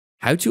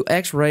How to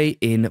X-ray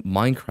in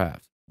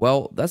Minecraft.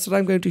 Well, that's what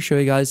I'm going to show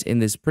you guys in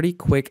this pretty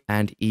quick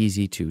and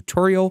easy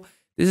tutorial.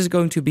 This is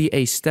going to be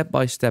a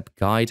step-by-step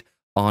guide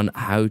on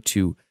how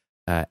to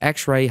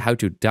X-ray, how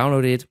to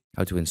download it,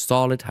 how to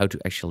install it, how to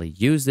actually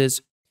use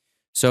this.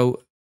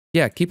 So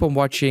yeah, keep on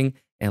watching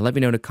and let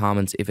me know in the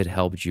comments if it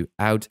helped you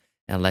out,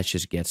 and let's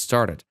just get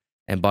started.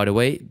 And by the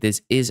way,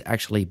 this is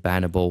actually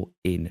bannable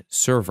in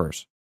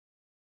servers.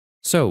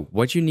 So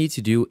what you need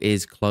to do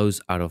is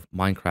close out of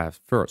Minecraft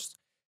first.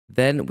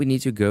 Then we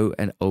need to go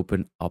and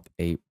open up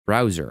a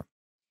browser.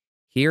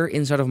 Here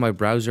inside of my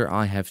browser,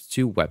 I have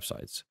two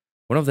websites.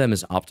 One of them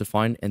is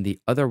Optifine, and the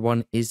other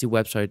one is the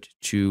website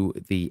to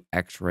the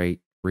X-ray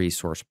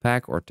resource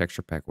pack or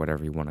texture pack,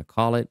 whatever you want to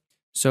call it.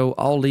 So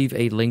I'll leave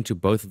a link to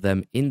both of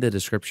them in the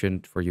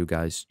description for you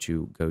guys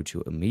to go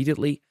to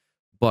immediately.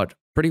 But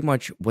pretty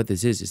much what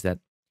this is that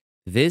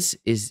this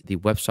is the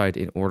website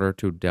in order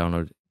to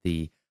download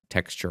the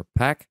texture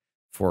pack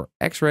for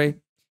X-ray.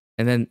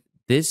 And then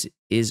this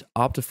is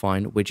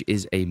Optifine, which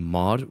is a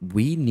mod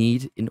we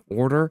need in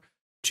order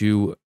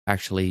to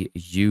actually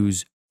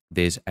use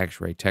this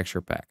X-ray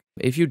texture pack.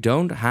 If you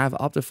don't have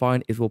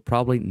Optifine, it will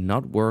probably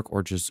not work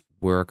or just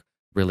work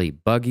really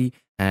buggy,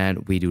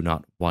 and we do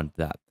not want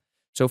that.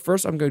 So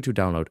first I'm going to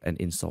download and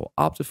install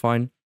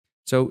Optifine.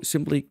 So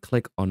simply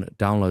click on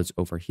downloads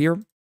over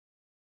here.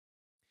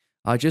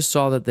 I just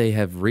saw that they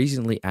have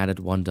recently added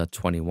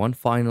 1.21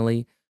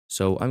 finally.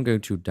 So I'm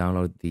going to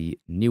download the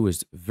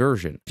newest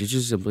version. You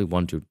just simply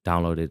want to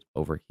download it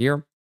over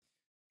here.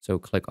 So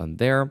click on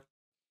there.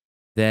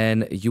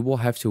 Then you will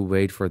have to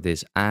wait for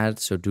this ad.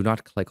 So do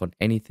not click on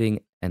anything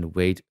and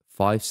wait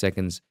 5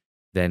 seconds.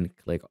 Then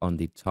click on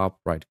the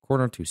top right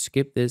corner to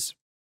skip this.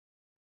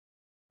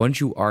 Once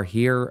you are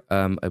here,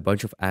 a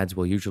bunch of ads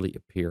will usually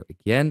appear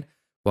again.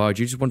 But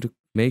you just want to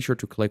make sure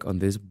to click on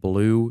this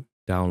blue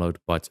download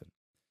button.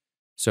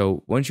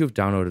 So once you've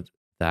downloaded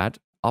that,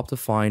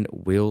 Optifine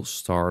will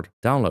start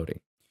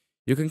downloading.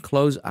 You can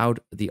close out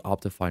the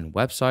Optifine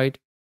website.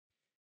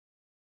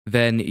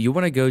 Then you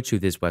want to go to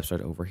this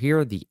website over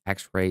here, the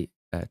X-ray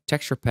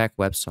texture pack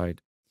website.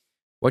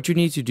 What you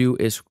need to do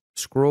is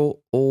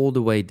scroll all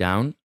the way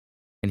down,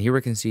 and here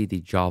we can see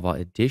the Java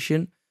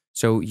edition.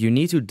 So you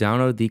need to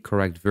download the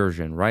correct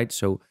version, right?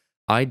 So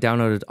I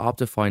downloaded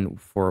Optifine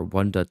for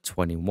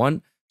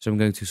 1.21, so I'm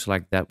going to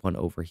select that one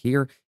over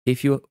here.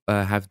 If you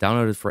have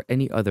downloaded for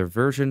any other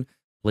version,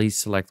 please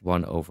select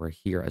one over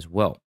here as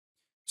well.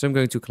 So I'm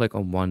going to click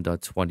on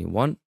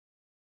 1.21,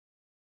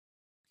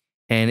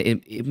 and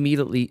it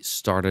immediately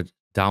started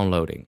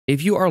downloading.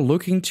 If you are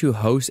looking to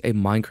host a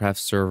Minecraft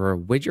server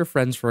with your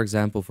friends, for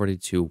example, for the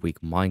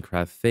 2-week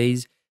Minecraft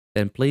phase,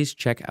 then please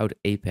check out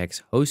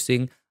Apex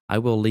Hosting. I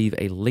will leave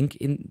a link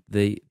in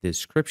the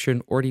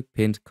description or the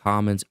pinned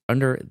comments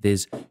under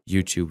this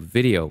YouTube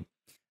video.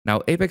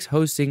 Now, Apex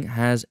Hosting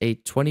has a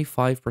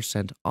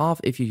 25% off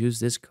if you use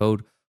this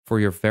code for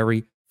your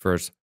very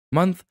first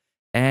month,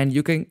 and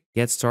you can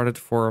get started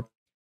for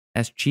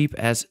as cheap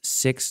as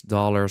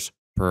 $6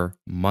 per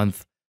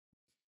month.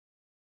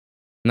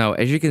 Now,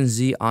 as you can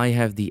see, I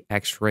have the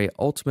X-ray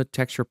Ultimate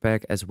Texture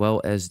Pack as well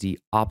as the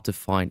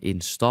Optifine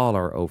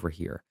installer over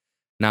here.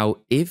 Now,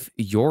 if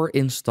your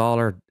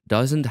installer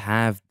doesn't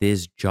have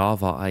this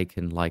Java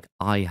icon like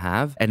I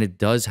have, and it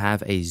does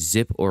have a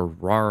zip or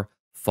RAR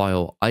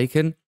file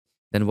icon,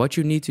 then what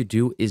you need to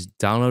do is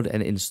download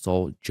and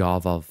install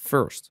Java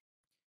first.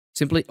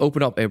 Simply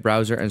open up a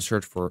browser and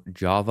search for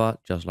Java,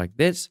 just like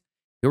this.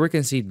 Here we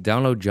can see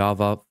download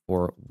Java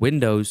for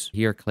Windows.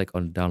 Here, click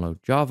on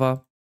download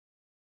Java.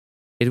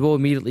 It will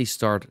immediately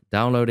start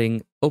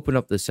downloading. Open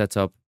up the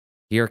setup.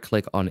 Here,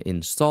 click on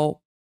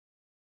install.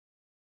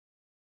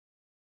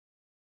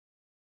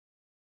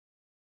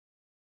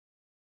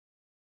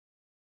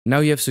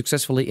 Now you have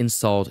successfully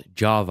installed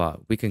Java.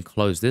 We can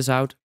close this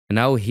out. And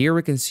now here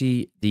we can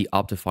see the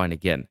Optifine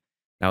again.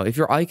 Now, if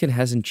your icon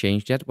hasn't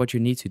changed yet, what you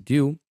need to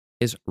do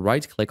is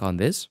right click on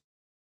this,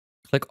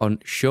 click on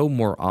show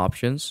more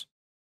options,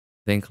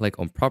 then click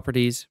on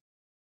properties.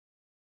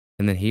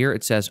 And then here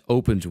it says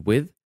opens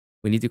with.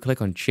 We need to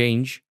click on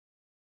change,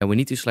 and we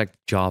need to select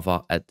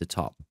Java at the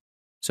top.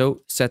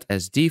 So set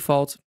as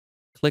default,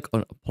 click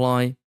on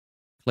apply,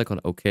 click on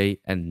OK,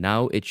 and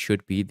now it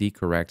should be the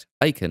correct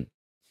icon.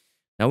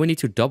 Now we need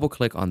to double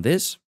click on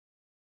this.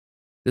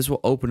 This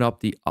will open up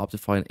the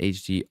Optifine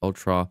HD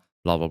Ultra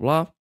blah, blah,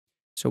 blah.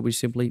 So we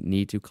simply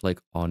need to click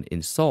on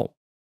install.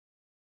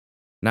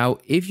 Now,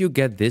 if you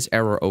get this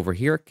error over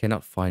here,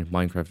 cannot find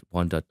Minecraft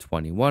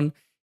 1.21,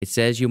 it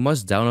says you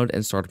must download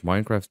and start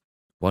Minecraft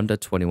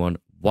 1.21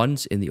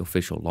 once in the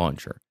official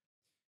launcher.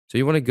 So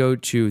you want to go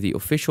to the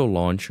official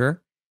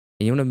launcher,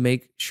 and you want to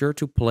make sure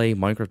to play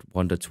Minecraft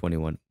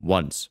 1.21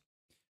 once.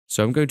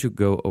 So I'm going to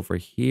go over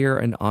here,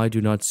 and I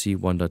do not see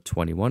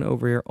 1.21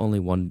 over here, only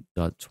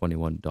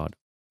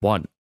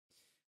 1.21.1.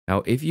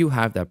 Now, if you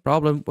have that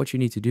problem, what you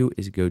need to do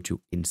is go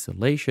to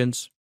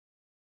installations,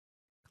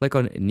 click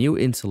on new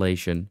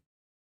installation.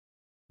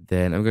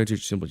 Then I'm going to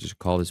simply just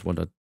call this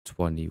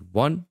 1.21.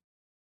 I'm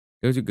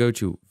going to go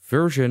to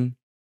version,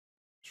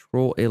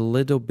 Scroll a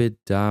little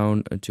bit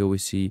down until we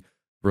see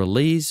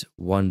release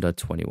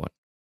 1.21.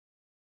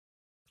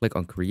 Click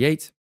on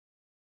create,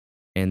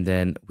 and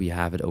then we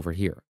have it over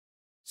here.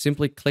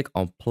 Simply click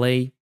on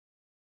play.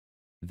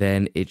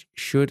 Then it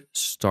should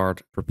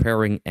start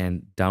preparing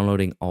and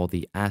downloading all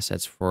the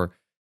assets for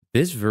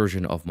this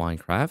version of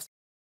Minecraft.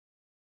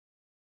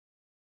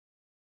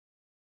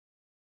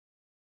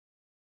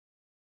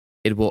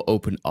 It will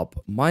open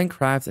up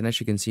Minecraft, and as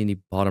you can see in the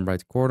bottom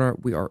right corner,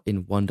 we are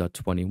in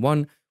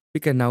 1.21. We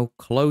can now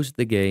close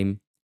the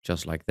game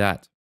just like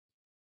that.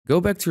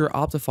 Go back to your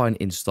Optifine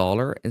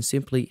installer and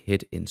simply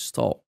hit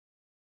install.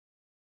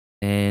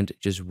 And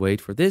just wait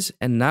for this.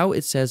 And now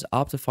it says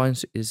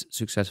Optifine is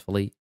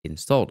successfully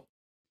installed.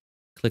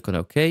 Click on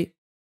OK.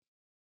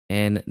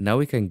 And now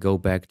we can go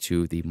back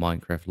to the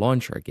Minecraft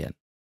launcher again.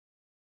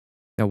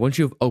 Now, once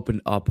you've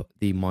opened up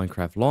the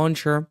Minecraft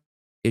launcher,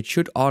 it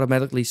should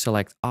automatically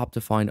select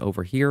Optifine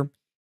over here.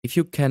 If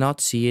you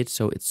cannot see it,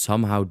 so it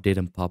somehow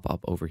didn't pop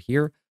up over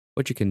here,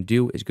 what you can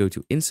do is go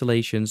to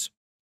installations,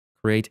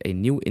 create a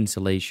new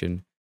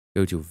installation,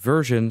 go to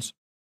versions,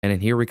 and in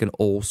here we can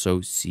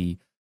also see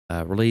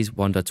release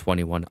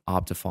 1.21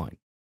 Optifine.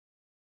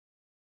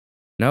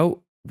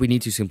 Now we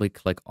need to simply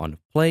click on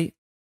play,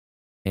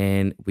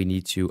 and we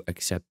need to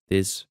accept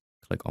this.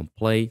 Click on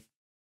play.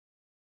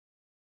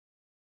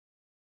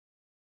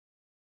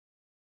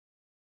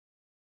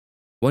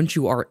 Once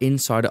you are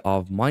inside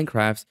of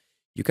Minecraft,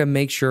 you can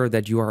make sure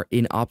that you are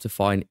in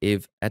Optifine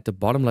if at the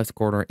bottom left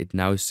corner it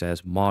now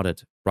says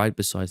modded right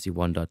beside the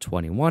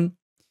 1.21.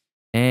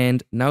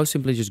 And now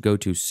simply just go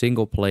to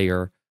single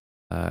player,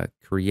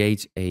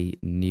 create a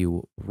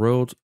new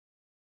world.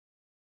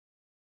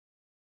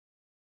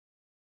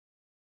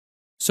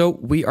 So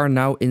we are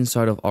now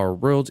inside of our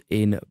world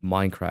in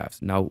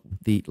Minecraft. Now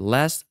the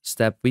last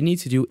step we need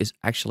to do is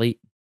actually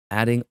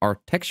adding our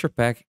texture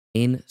pack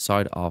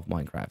inside of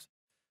Minecraft.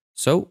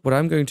 So what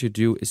I'm going to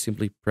do is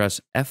simply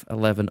press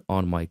F11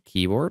 on my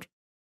keyboard.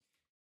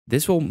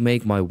 This will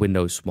make my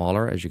window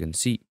smaller, as you can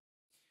see.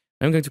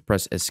 I'm going to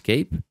press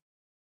escape,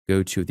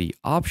 go to the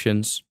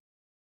options,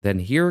 then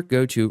here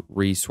go to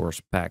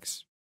resource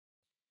packs.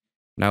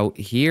 Now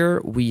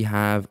here we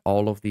have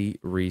all of the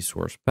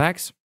resource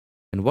packs.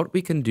 And what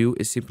we can do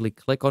is simply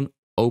click on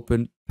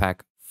open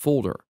pack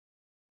folder.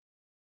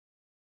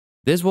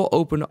 This will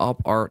open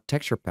up our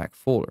texture pack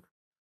folder.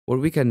 What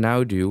we can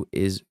now do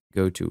is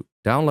go to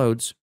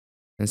downloads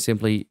and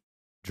simply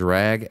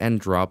drag and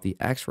drop the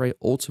XRay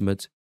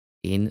Ultimate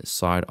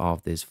inside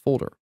of this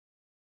folder.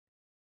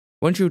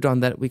 Once you've done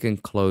that, we can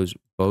close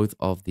both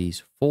of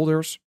these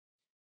folders.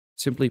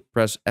 Simply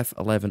press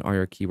F11 on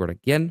your keyboard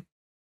again.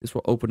 This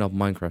will open up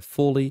Minecraft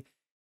fully,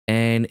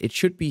 and it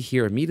should be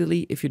here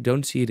immediately. If you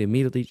don't see it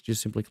immediately,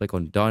 just simply click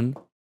on done.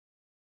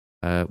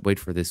 Wait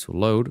for this to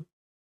load.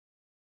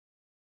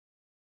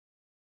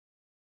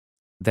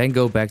 Then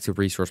go back to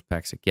resource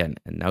packs again,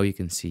 and now you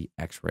can see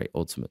XRay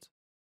Ultimate.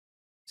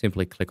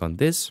 Simply click on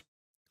this,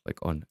 click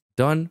on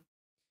done.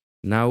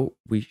 Now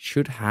we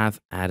should have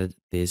added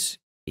this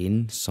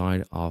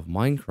inside of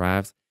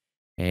Minecraft,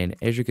 and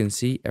as you can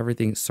see,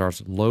 everything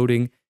starts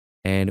loading,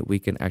 and we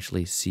can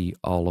actually see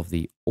all of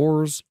the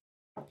ores.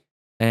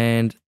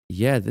 And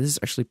yeah, this is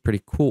actually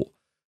pretty cool.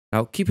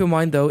 Now keep in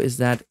mind though, is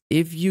that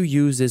if you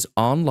use this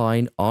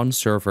online on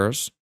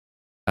servers,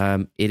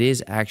 it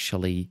is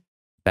actually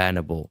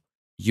bannable.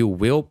 You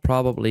will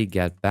probably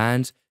get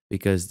banned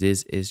because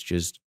this is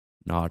just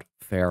not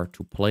fair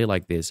to play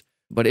like this.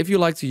 But if you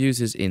like to use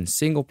this in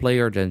single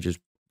player, then just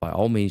by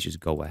all means, just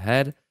go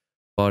ahead.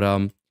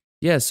 But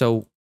yeah,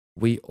 so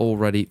we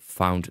already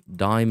found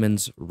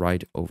diamonds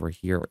right over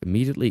here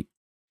immediately.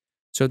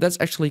 So that's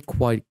actually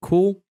quite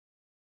cool.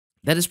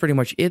 That is pretty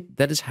much it.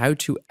 That is how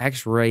to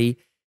X-ray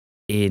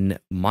in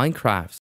Minecraft.